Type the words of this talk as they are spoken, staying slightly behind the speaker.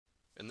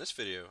In this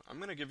video, I'm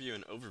going to give you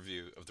an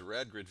overview of the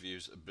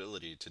RadGridView's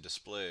ability to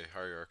display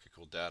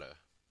hierarchical data.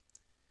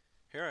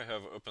 Here I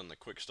have open the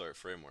Quick Start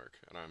framework,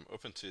 and I'm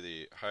open to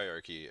the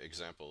hierarchy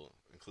example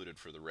included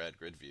for the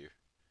RadGridView.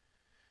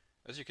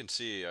 As you can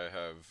see, I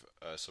have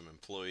some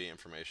employee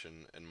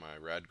information in my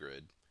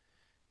RadGrid.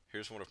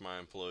 Here's one of my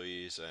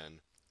employees,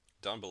 and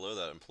down below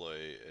that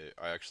employee,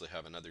 I actually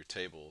have another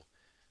table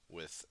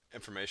with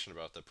information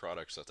about the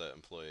products that that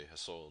employee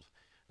has sold.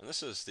 And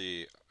this is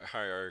the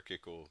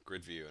hierarchical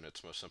grid view in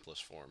its most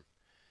simplest form.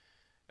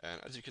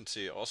 And as you can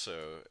see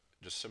also,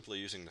 just simply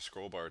using the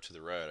scroll bar to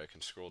the right, I can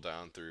scroll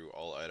down through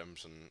all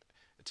items, and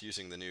it's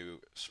using the new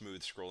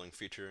smooth scrolling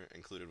feature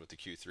included with the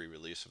Q3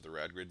 release of the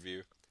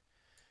RadGridView.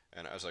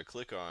 And as I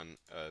click on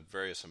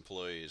various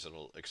employees,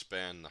 it'll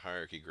expand the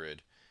hierarchy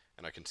grid,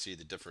 and I can see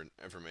the different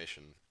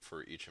information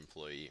for each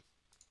employee.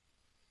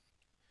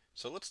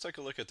 So let's take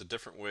a look at the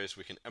different ways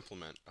we can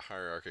implement a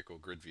hierarchical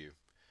grid view.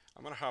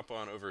 I'm going to hop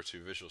on over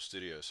to Visual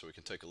Studio so we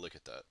can take a look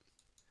at that.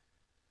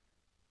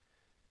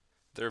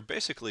 There are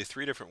basically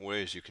three different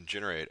ways you can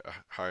generate a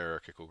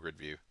hierarchical grid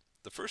view.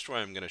 The first way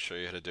I'm going to show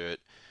you how to do it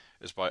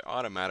is by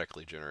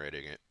automatically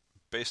generating it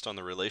based on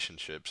the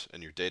relationships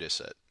in your data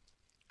set.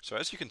 So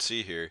as you can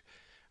see here,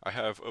 I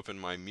have open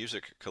my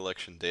music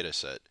collection data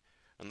set,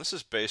 and this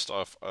is based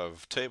off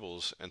of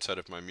tables inside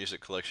of my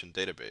music collection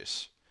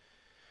database.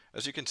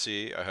 As you can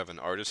see, I have an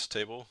artist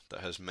table that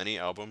has many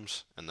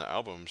albums, and the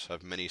albums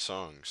have many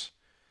songs.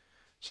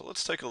 So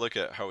let's take a look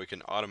at how we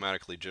can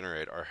automatically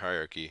generate our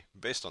hierarchy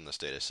based on this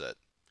data set.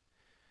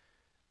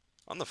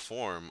 On the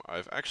form,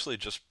 I've actually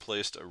just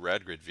placed a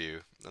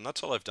RadGridView, and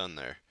that's all I've done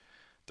there.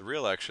 The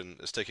real action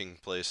is taking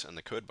place in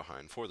the code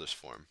behind for this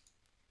form.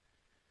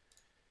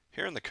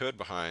 Here in the code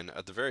behind,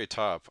 at the very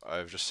top,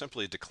 I've just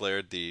simply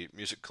declared the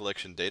music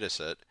collection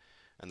dataset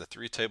and the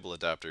three table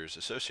adapters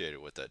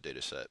associated with that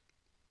dataset.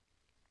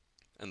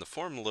 In the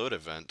form load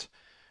event,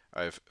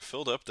 I've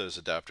filled up those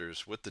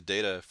adapters with the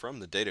data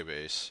from the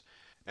database,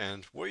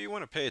 and what you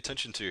want to pay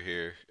attention to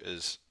here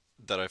is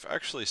that I've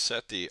actually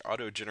set the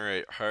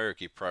auto-generate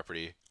hierarchy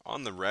property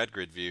on the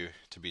RadGridView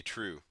to be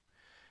true.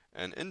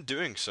 And in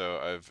doing so,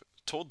 I've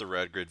told the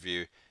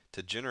RadGridView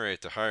to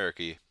generate the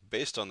hierarchy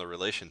based on the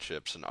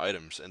relationships and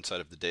items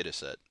inside of the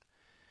dataset.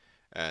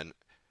 And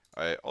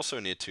I also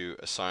need to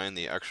assign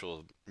the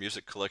actual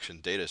music collection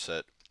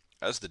dataset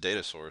as the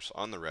data source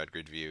on the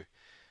RadGridView.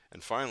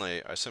 And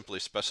finally, I simply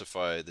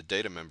specify the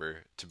data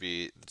member to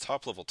be the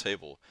top level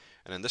table,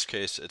 and in this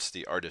case, it's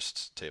the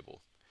artists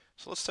table.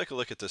 So let's take a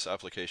look at this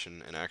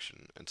application in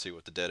action and see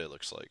what the data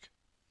looks like.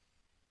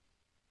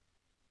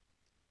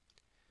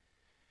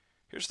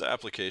 Here's the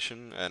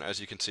application, and as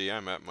you can see,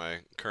 I'm at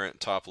my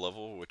current top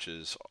level, which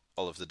is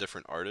all of the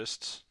different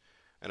artists.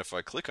 And if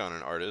I click on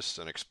an artist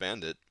and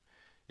expand it,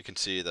 you can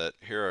see that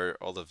here are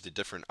all of the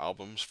different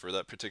albums for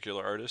that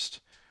particular artist.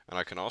 And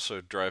I can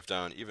also drive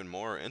down even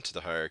more into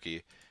the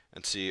hierarchy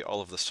and see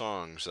all of the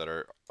songs that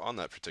are on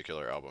that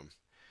particular album.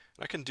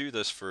 And I can do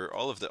this for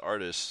all of the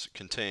artists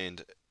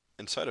contained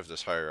inside of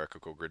this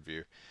hierarchical grid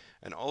view,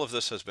 and all of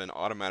this has been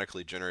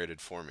automatically generated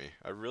for me.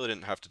 I really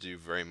didn't have to do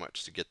very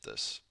much to get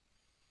this.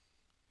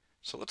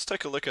 So let's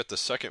take a look at the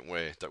second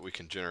way that we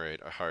can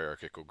generate a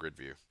hierarchical grid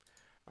view.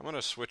 I'm going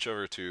to switch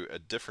over to a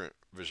different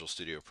Visual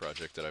Studio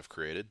project that I've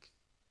created.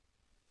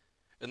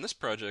 In this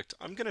project,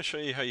 I'm going to show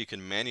you how you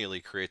can manually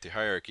create the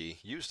hierarchy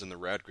used in the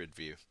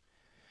RadGridView.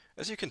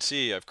 As you can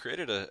see, I've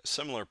created a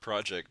similar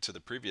project to the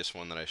previous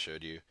one that I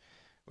showed you,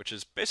 which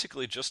is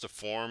basically just a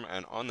form,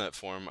 and on that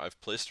form I've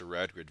placed a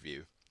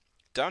RadGridView.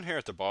 Down here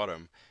at the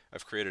bottom,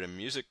 I've created a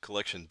music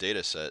collection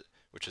dataset,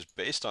 which is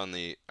based on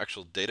the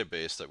actual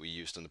database that we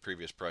used in the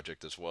previous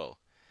project as well.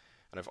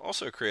 And I've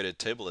also created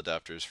table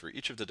adapters for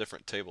each of the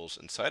different tables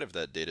inside of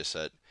that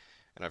dataset,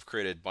 and I've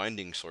created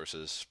binding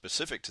sources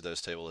specific to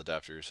those table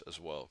adapters as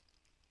well.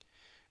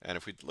 And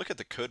if we look at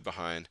the code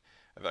behind,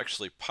 I've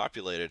actually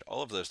populated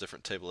all of those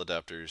different table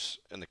adapters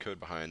in the code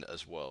behind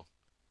as well.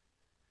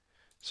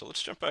 So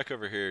let's jump back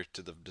over here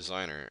to the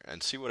designer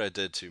and see what I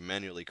did to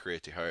manually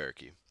create the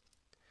hierarchy.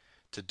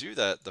 To do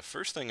that, the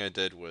first thing I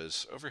did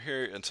was over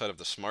here inside of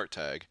the smart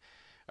tag,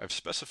 I've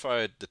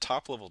specified the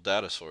top level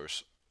data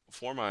source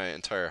for my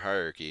entire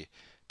hierarchy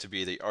to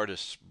be the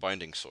artist's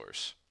binding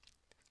source.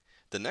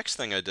 The next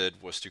thing I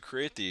did was to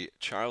create the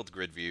child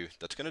grid view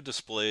that's going to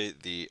display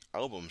the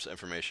album's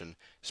information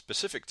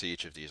specific to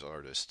each of these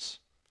artists.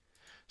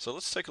 So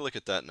let's take a look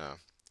at that now.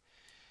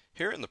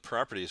 Here in the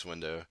properties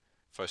window,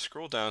 if I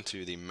scroll down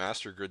to the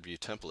master grid view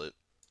template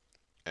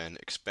and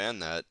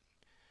expand that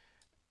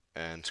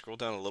and scroll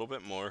down a little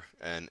bit more,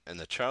 and in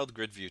the child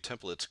grid view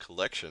templates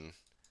collection,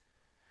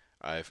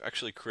 I've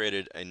actually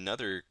created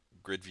another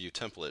grid view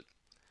template.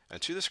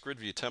 And to this grid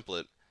view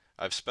template,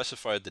 I've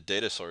specified the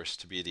data source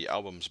to be the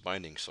album's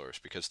binding source,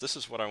 because this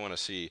is what I want to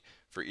see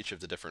for each of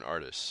the different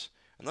artists.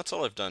 And that's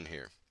all I've done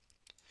here.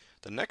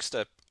 The next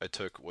step I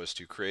took was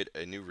to create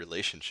a new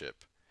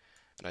relationship.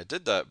 And I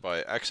did that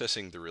by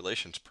accessing the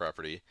relations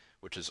property,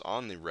 which is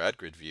on the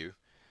RadGridView.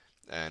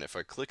 And if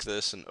I click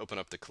this and open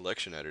up the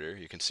collection editor,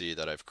 you can see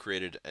that I've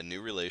created a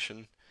new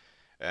relation.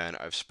 And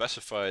I've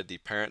specified the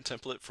parent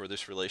template for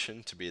this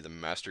relation to be the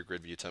master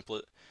GridView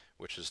template,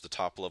 which is the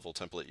top level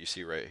template you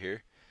see right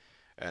here.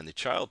 And the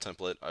child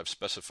template I've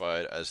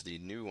specified as the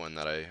new one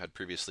that I had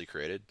previously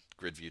created,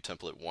 GridView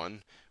template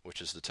 1, which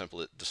is the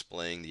template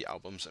displaying the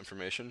album's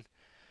information.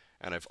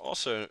 And I've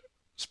also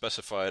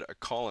specified a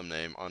column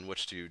name on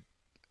which to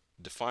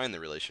define the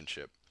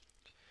relationship.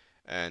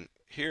 And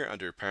here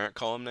under parent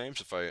column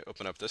names, if I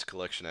open up this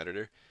collection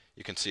editor,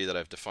 you can see that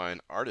I've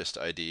defined artist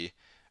ID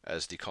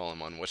as the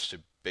column on which to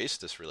base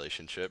this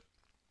relationship.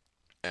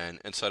 And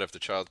inside of the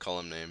child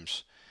column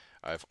names,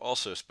 I've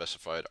also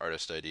specified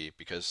artist ID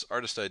because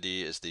artist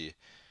ID is the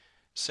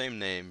same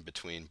name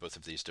between both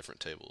of these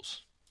different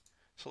tables.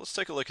 So let's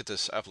take a look at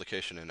this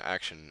application in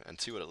action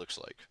and see what it looks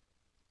like.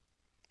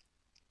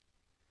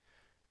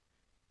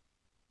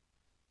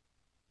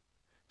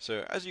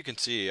 So as you can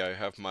see, I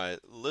have my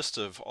list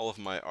of all of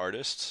my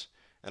artists,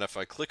 and if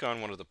I click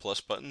on one of the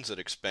plus buttons, it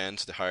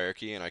expands the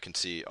hierarchy and I can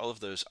see all of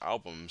those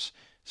albums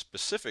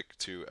specific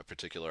to a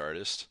particular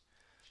artist.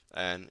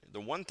 And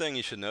the one thing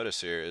you should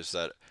notice here is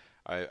that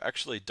I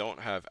actually don't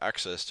have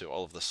access to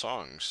all of the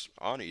songs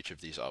on each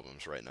of these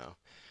albums right now.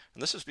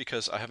 And this is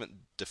because I haven't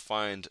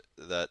defined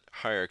that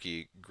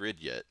hierarchy grid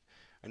yet.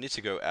 I need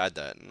to go add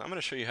that, and I'm going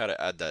to show you how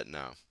to add that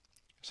now.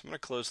 So I'm going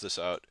to close this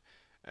out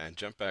and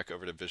jump back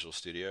over to Visual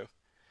Studio.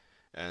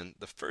 And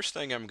the first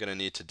thing I'm going to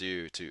need to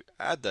do to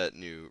add that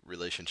new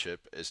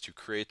relationship is to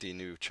create the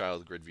new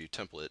child GridView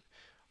template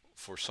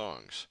for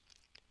songs.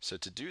 So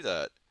to do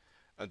that,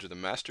 under the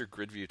master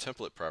GridView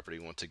template property,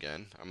 once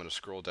again, I'm going to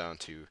scroll down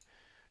to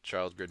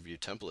child GridView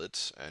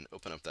templates and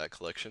open up that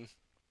collection.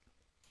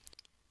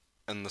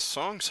 And the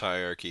songs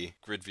hierarchy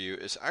GridView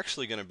is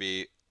actually going to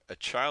be a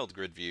child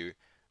GridView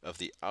of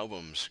the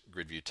albums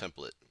GridView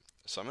template.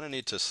 So I'm going to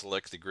need to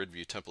select the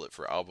GridView template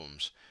for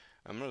albums.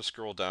 I'm going to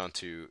scroll down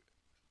to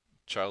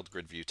child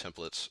GridView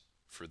templates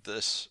for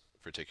this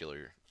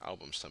particular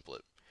albums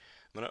template.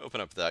 I'm going to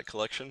open up that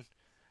collection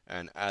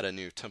and add a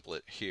new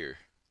template here.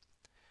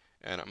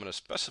 And I'm going to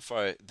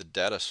specify the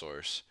data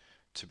source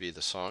to be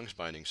the songs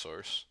binding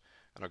source.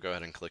 And I'll go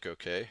ahead and click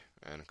OK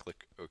and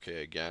click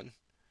OK again.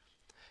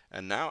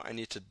 And now I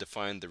need to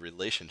define the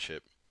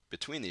relationship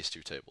between these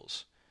two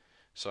tables.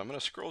 So I'm going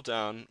to scroll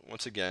down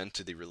once again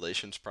to the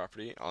relations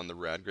property on the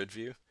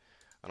RadGridView,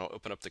 and I'll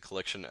open up the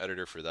collection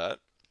editor for that.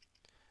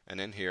 And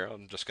in here,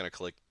 I'm just going to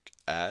click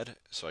Add,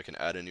 so I can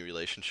add a new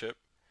relationship.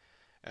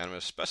 And I'm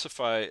going to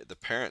specify the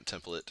parent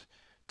template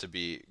to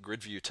be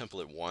GridView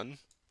template 1,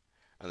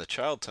 and the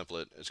child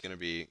template is going to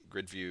be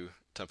GridView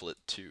template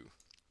 2.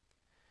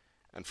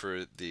 And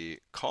for the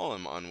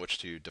column on which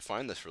to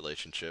define this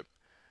relationship,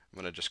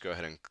 I'm going to just go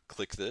ahead and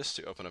click this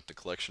to open up the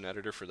collection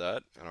editor for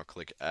that, and I'll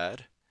click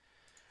Add.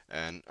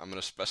 And I'm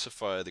going to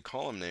specify the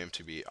column name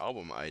to be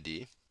album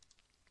ID.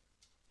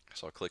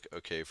 So I'll click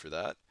OK for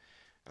that.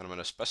 And I'm going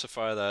to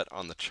specify that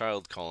on the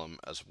child column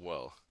as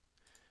well.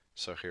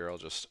 So here I'll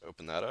just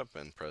open that up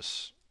and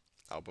press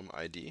album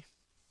ID.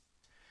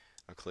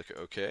 I'll click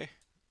OK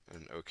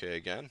and OK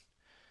again.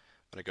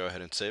 I'm going to go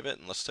ahead and save it,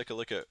 and let's take a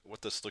look at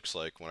what this looks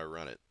like when I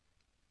run it.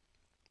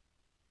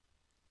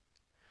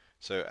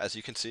 So as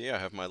you can see, I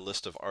have my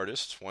list of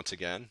artists once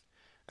again,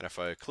 and if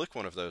I click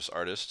one of those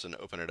artists and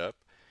open it up,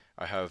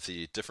 I have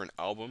the different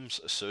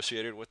albums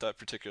associated with that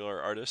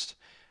particular artist,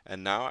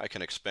 and now I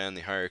can expand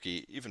the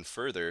hierarchy even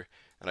further,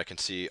 and I can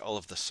see all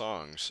of the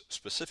songs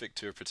specific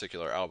to a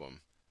particular album.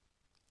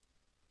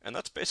 And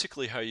that's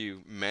basically how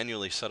you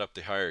manually set up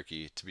the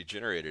hierarchy to be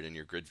generated in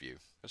your grid view.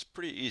 That's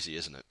pretty easy,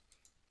 isn't it?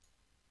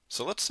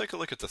 So let's take a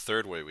look at the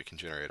third way we can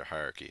generate a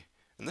hierarchy.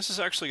 And this is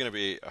actually going to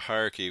be a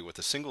hierarchy with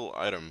a single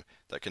item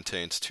that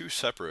contains two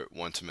separate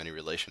one-to-many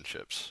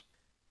relationships.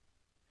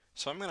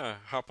 So I'm going to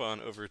hop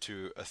on over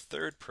to a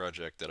third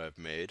project that I've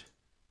made.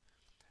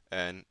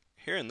 And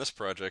here in this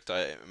project,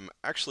 I am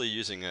actually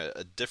using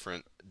a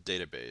different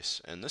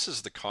database, and this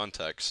is the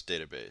contacts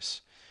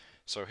database.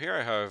 So here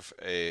I have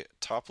a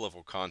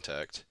top-level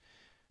contact,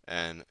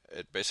 and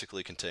it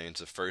basically contains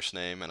a first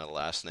name and a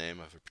last name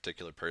of a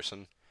particular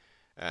person.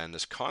 And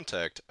this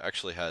contact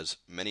actually has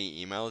many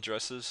email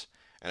addresses,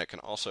 and it can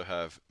also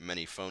have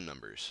many phone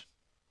numbers.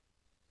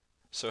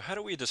 So how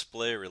do we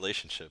display a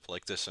relationship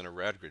like this in a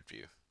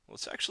RadGridView? Well,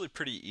 it's actually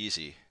pretty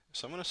easy.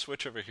 So I'm going to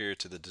switch over here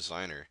to the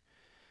designer.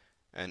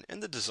 And in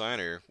the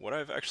designer, what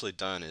I've actually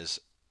done is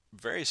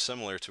very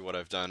similar to what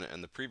I've done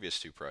in the previous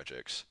two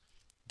projects.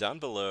 Down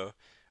below,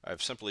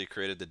 I've simply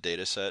created the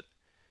dataset,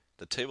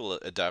 the table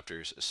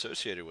adapters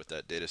associated with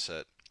that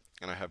dataset,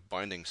 and I have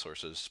binding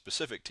sources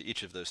specific to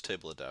each of those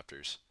table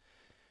adapters.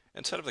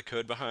 Inside of the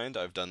code behind,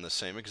 I've done the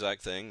same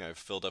exact thing. I've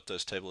filled up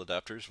those table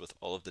adapters with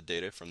all of the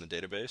data from the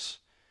database.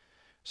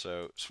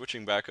 So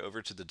switching back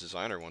over to the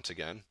designer once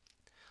again,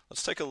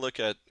 let's take a look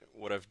at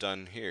what I've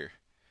done here.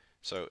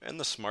 So in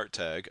the smart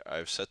tag,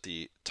 I've set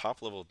the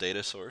top level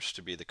data source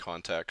to be the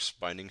contacts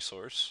binding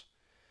source.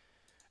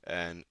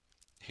 And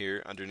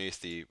here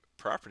underneath the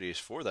properties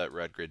for that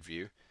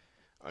RadGridView,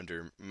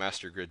 under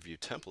master GridView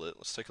template,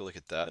 let's take a look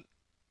at that.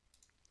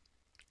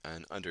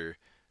 And under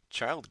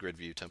child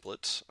GridView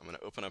templates, I'm going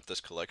to open up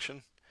this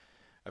collection,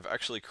 I've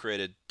actually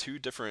created two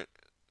different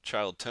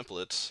child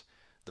templates.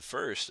 The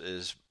first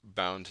is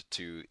bound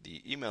to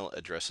the email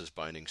addresses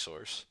binding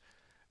source,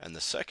 and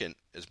the second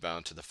is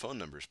bound to the phone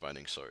numbers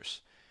binding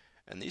source.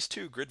 And these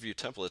two GridView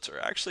templates are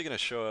actually going to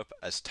show up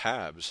as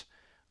tabs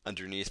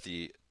underneath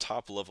the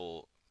top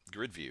level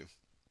grid view.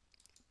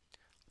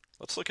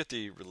 Let's look at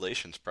the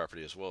relations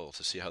property as well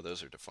to see how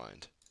those are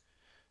defined.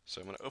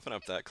 So I'm going to open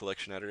up that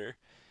collection editor,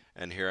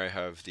 and here I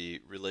have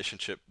the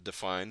relationship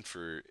defined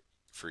for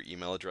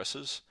email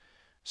addresses.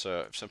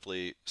 So I've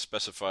simply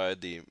specified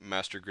the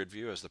master grid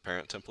view as the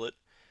parent template,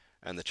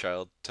 and the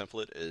child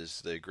template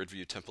is the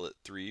GridView template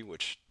 3,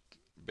 which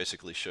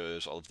basically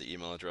shows all of the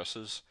email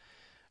addresses.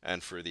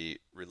 And for the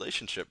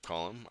relationship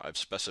column, I've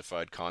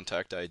specified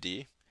contact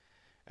ID,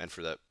 and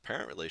for that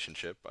parent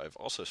relationship, I've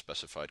also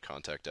specified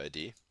contact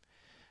ID.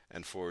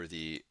 And for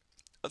the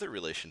other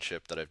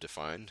relationship that I've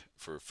defined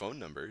for phone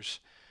numbers,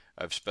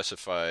 I've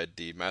specified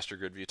the master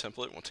GridView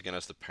template once again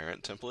as the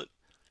parent template,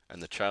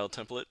 and the child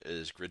template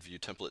is GridView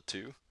template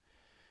 2.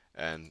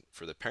 And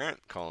for the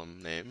parent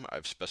column name,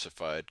 I've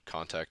specified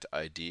contact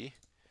ID,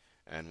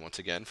 and once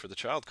again for the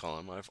child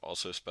column, I've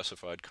also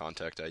specified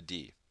contact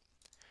ID.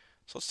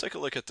 So let's take a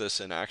look at this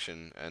in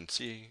action and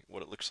see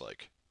what it looks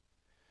like.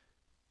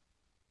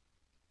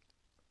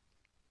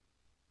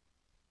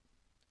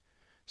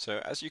 So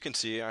as you can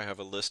see, I have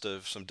a list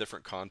of some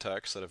different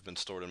contacts that have been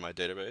stored in my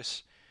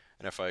database.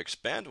 And if I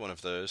expand one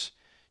of those,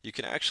 you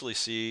can actually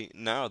see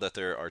now that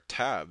there are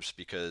tabs,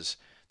 because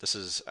this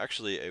is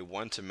actually a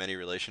one-to-many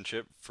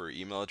relationship for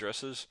email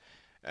addresses,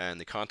 and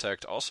the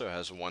contact also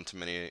has a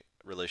one-to-many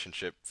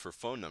relationship for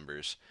phone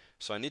numbers.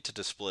 So I need to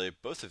display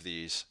both of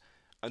these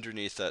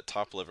underneath that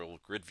top level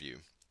grid view.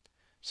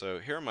 So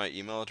here are my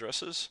email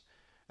addresses,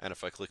 and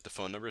if I click the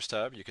phone numbers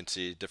tab, you can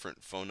see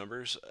different phone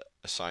numbers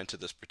assigned to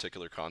this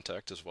particular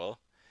contact as well.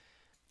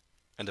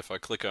 And if I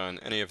click on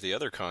any of the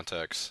other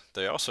contacts,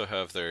 they also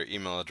have their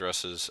email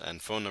addresses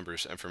and phone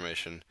numbers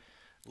information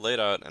laid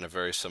out in a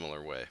very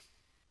similar way.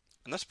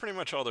 And that's pretty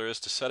much all there is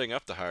to setting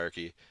up the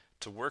hierarchy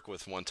to work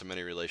with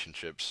one-to-many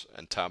relationships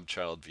and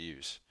tab-child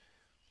views.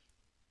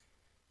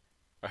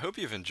 I hope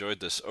you've enjoyed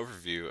this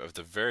overview of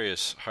the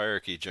various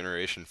hierarchy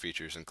generation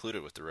features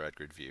included with the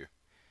RadGridView.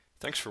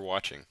 Thanks for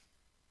watching.